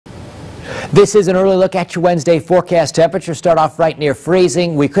This is an early look at your Wednesday forecast. Temperatures start off right near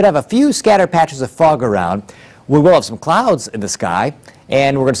freezing. We could have a few scattered patches of fog around. We will have some clouds in the sky,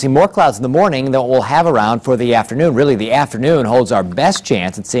 and we're going to see more clouds in the morning than we'll have around for the afternoon. Really, the afternoon holds our best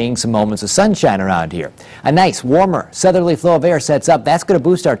chance at seeing some moments of sunshine around here. A nice, warmer southerly flow of air sets up. That's going to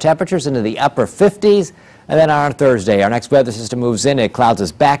boost our temperatures into the upper 50s. And then on Thursday, our next weather system moves in, it clouds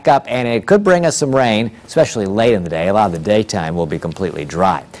us back up, and it could bring us some rain, especially late in the day. A lot of the daytime will be completely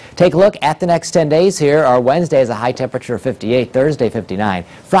dry. Take a look at the next 10 days here. Our Wednesday has a high temperature of 58, Thursday 59,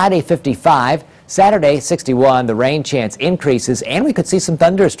 Friday 55, Saturday 61. The rain chance increases, and we could see some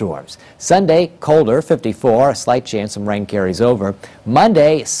thunderstorms. Sunday, colder, 54, a slight chance some rain carries over.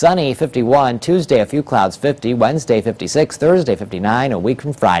 Monday, sunny, 51. Tuesday, a few clouds, 50. Wednesday, 56. Thursday, 59. A week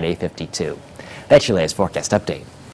from Friday, 52. That's your latest forecast update.